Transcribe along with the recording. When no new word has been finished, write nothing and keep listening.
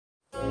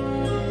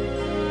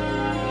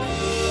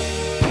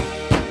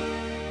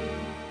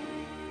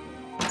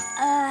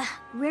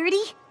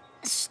Rarity,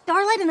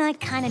 Starlight and I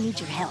kind of need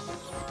your help.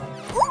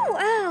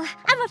 Oh,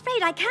 I'm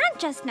afraid I can't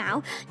just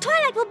now.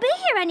 Twilight will be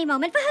here any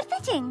moment for her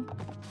fitting.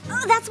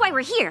 Oh, that's why we're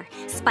here.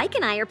 Spike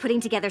and I are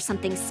putting together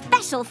something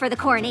special for the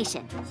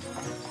coronation.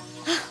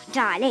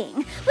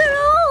 Darling, we're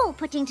all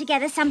putting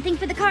together something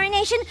for the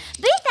coronation.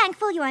 Be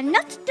thankful you are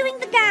not doing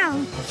the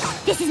gown.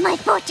 This is my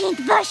 14th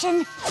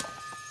version.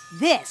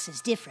 This is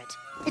different.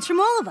 It's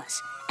from all of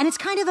us, and it's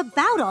kind of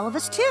about all of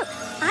us, too.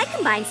 I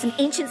combined some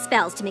ancient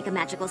spells to make a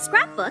magical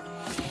scrapbook,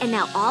 and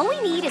now all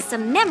we need is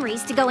some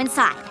memories to go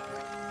inside.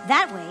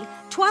 That way,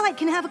 Twilight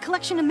can have a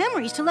collection of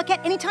memories to look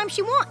at anytime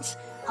she wants.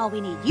 All we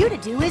need you to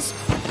do is...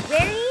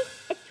 Rarity,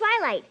 it's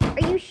Twilight.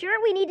 Are you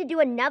sure we need to do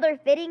another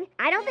fitting?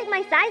 I don't think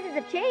my sizes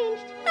have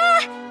changed.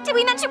 Did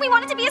we mention we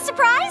wanted to be a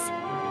surprise?